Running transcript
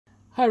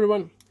Hi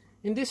everyone,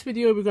 in this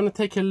video we're going to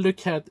take a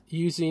look at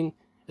using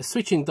a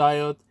switching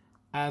diode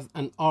as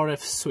an RF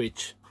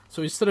switch.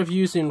 So instead of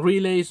using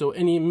relays or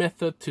any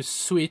method to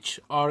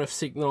switch RF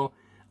signal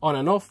on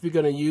and off, we're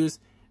going to use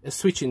a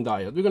switching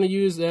diode. We're going to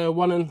use a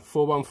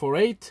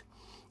 1N4148,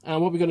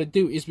 and what we're going to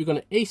do is we're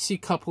going to AC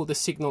couple the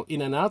signal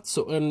in and out,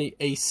 so only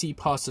AC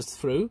passes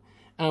through,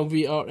 and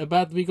we're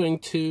going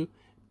to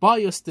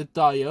bias the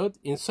diode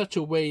in such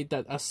a way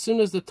that as soon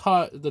as the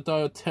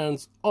diode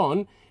turns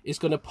on, it's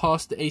going to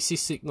pass the AC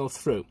signal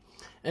through.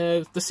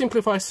 The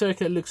simplified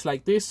circuit looks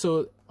like this.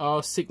 So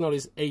our signal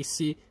is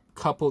AC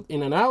coupled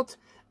in and out,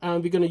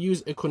 and we're going to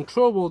use a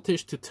control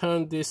voltage to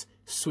turn this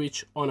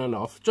switch on and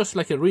off. Just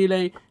like a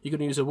relay, you're going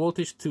to use a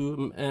voltage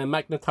to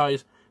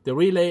magnetize the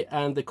relay,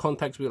 and the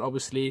contacts will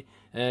obviously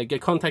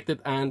get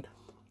contacted and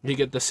you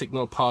get the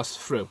signal passed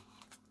through.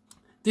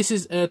 This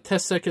is a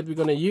test circuit we're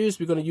going to use.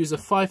 We're going to use a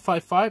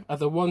 555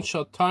 as a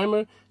one-shot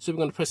timer. So we're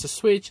going to press a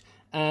switch,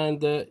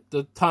 and the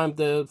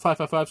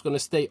 555 is going to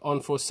stay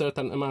on for a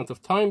certain amount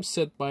of time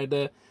set by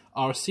the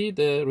RC,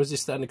 the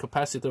resistor and the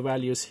capacitor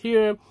values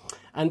here.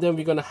 And then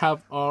we're going to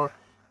have our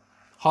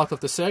heart of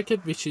the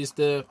circuit, which is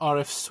the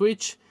RF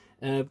switch,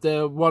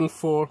 the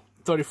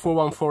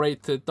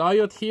 34148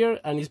 diode here,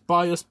 and is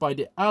biased by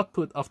the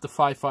output of the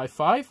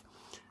 555.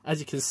 As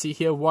you can see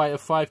here, via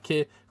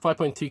 5.2K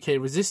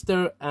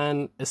resistor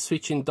and a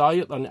switching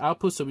diode on the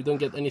output, so we don't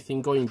get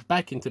anything going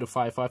back into the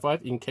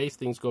 555 in case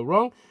things go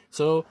wrong.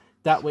 So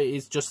that way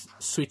it just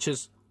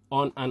switches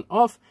on and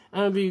off.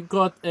 And we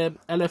got a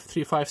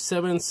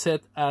LF357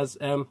 set as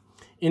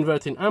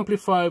inverting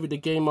amplifier with a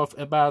gain of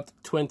about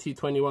 20,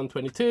 21,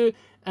 22,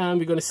 and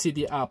we're going to see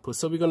the output.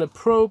 So we're going to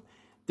probe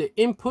the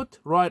input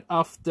right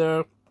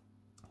after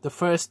the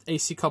first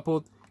AC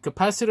coupled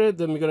capacitor.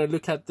 Then we're going to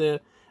look at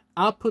the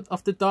output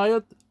of the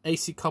diode,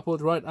 AC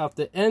coupled right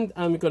after the end,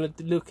 and we're going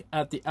to look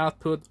at the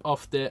output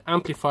of the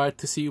amplifier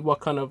to see what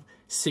kind of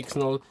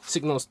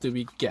signals do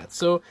we get.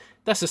 So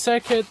that's the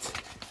circuit.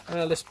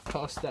 Let's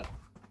put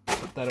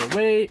that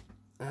away,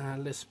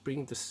 and let's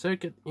bring the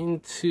circuit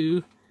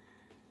into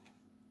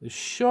the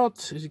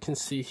shot, as you can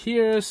see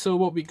here. So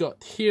what we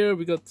got here,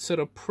 we got a set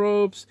of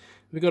probes,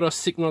 we got our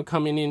signal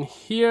coming in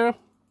here,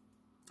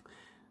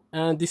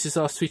 and this is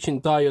our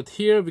switching diode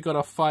here. We got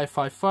our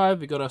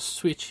 555, we got our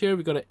switch here,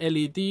 we got an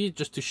LED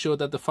just to show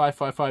that the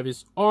 555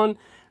 is on,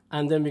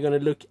 and then we're going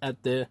to look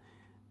at the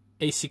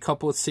AC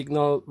coupled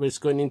signal which is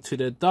going into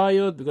the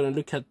diode. We're going to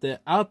look at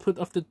the output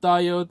of the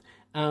diode,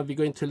 and we're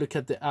going to look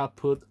at the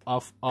output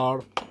of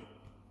our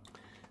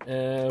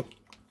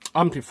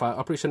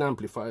operation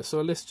amplifier.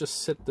 So let's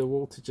just set the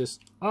voltages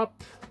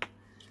up.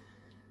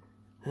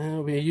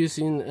 We're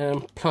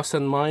using plus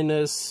and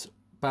minus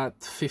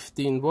about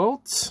 15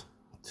 volts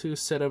to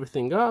set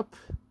everything up.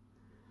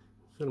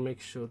 So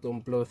make sure don't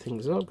blow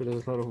things up because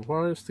there's a lot of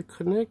wires to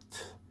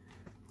connect.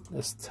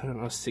 Let's turn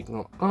our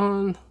signal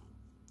on,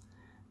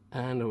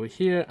 and over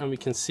here, and we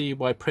can see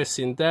by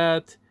pressing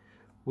that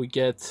we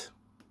get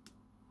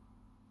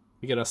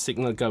our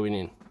signal going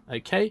in.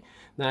 Okay,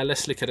 now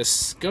let's look at a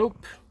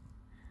scope.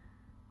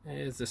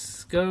 There's the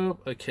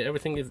scope. Okay,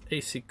 everything is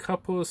AC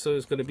coupled, so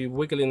it's going to be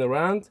wiggling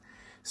around.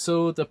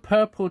 So the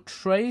purple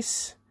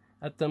trace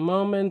at the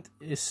moment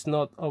is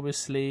not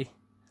obviously.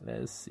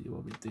 Let's see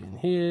what we're doing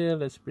here.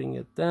 Let's bring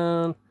it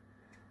down.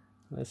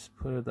 Let's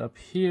put it up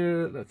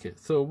here. Okay,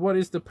 so what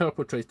is the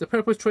purple trace? The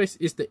purple trace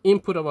is the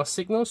input of our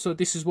signal. So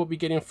this is what we're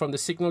getting from the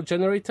signal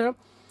generator.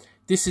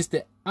 This is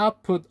the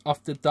output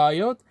of the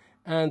diode,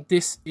 and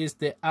this is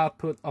the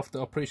output of the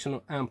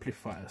operational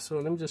amplifier. So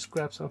let me just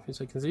grab something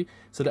so I can see.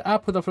 So the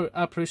output of our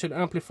operational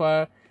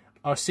amplifier,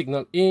 our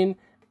signal in,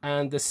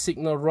 and the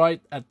signal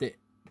right at the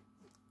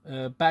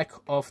back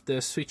of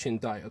the switching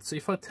diode. So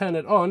if I turn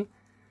it on,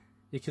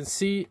 you can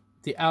see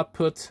the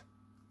output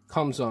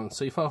comes on.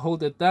 So if I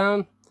hold it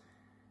down,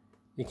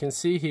 you can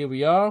see here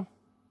we are,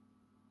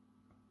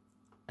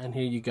 and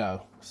here you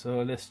go.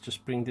 So let's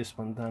just bring this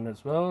one down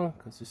as well,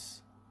 because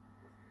this.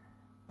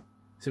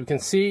 So we can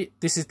see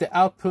this is the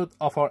output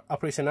of our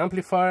operation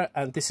amplifier,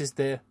 and this is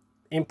the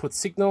input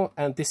signal,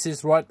 and this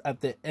is right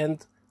at the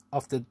end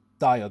of the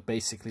diode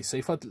basically. So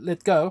if I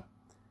let go,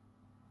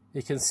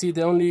 you can see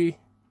the only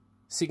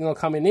signal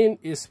coming in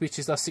is which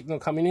is our signal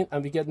coming in,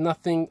 and we get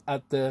nothing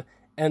at the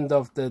end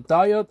of the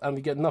diode, and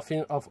we get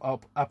nothing of our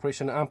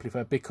operation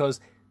amplifier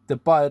because the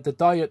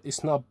diode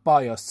is not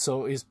biased,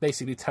 so it's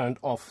basically turned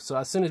off. So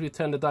as soon as we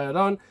turn the diode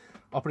on,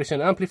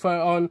 operation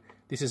amplifier on,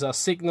 this is our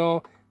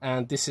signal,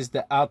 and this is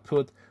the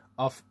output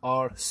of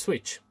our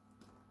switch.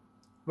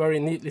 Very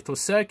neat little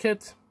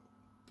circuit.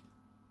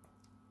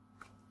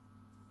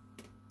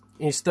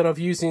 Instead of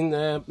using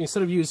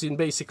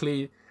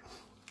basically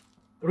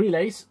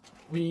relays,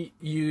 we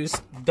use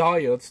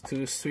diodes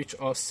to switch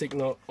our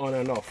signal on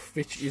and off,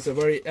 which is a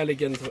very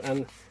elegant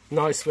and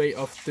nice way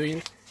of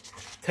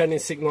turning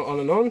signal on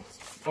and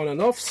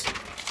offs.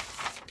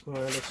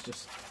 Well, let's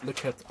just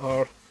look at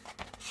our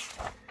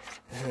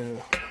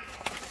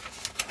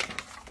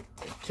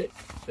okay,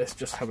 let's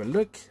just have a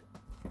look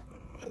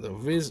at the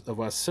viz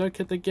of our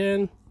circuit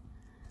again.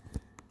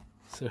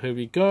 So here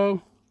we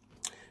go.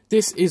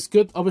 this is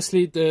good.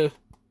 Obviously the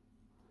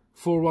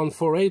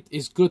 4148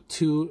 is good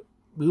to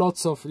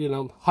lots of, you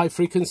know, high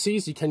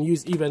frequencies. You can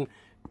use even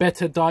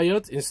better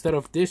diode instead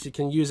of this. You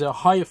can use a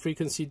higher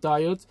frequency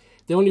diode.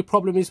 The only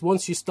problem is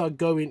once you start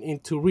going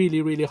into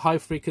really high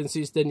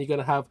frequencies, then you're going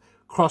to have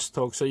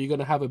crosstalk, so you're going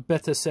to have a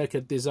better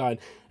circuit design.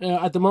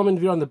 At the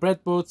moment we're on the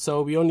breadboard,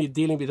 so we're only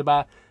dealing with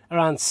about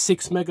around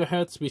 6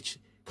 megahertz, which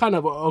kind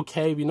of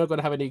okay. We're not going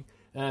to have any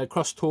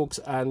crosstalks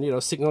and, you know,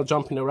 signal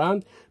jumping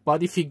around.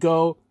 But if you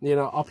go, you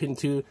know, up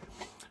into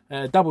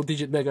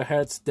double-digit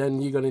megahertz,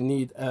 then you're going to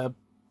need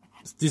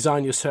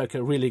design your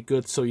circuit really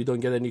good so you don't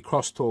get any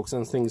crosstalks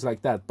and things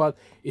like that. But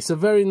it's a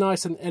very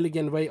nice and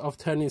elegant way of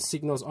turning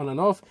signals on and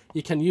off.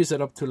 You can use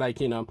it up to, like,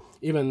 you know,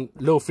 even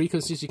low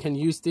frequencies. You can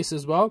use this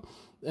as well.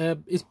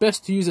 It's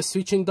best to use a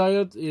switching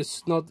diode.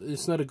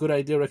 It's not a good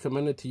idea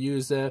recommended to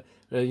use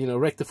you know,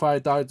 rectifier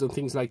diodes and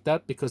things like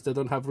that, because they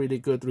don't have really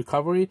good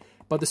recovery.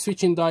 But the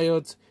switching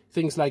diodes,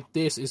 things like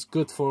this, is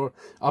good for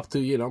up to,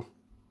 you know,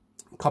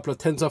 couple of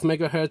tens of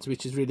megahertz,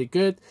 which is really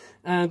good.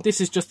 And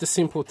this is just a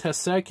simple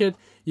test circuit.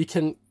 You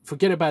can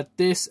forget about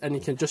this and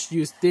you can just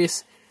use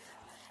this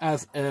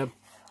as a,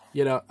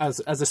 you know, as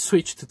a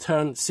switch to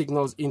turn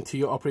signals into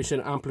your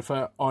operation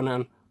amplifier on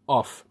and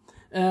off.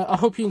 I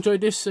hope you enjoyed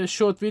this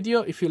short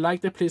video. If you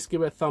liked it, please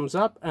give it a thumbs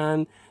up,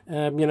 and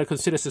you know,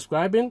 consider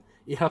subscribing.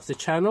 It helps the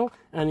channel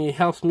and it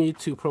helps me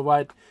to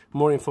provide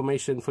more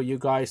information for you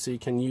guys so you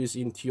can use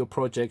into your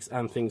projects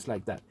and things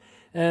like that.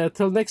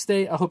 Till next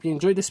day, I hope you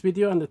enjoyed this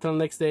video, and until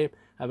next day,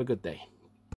 have a good day.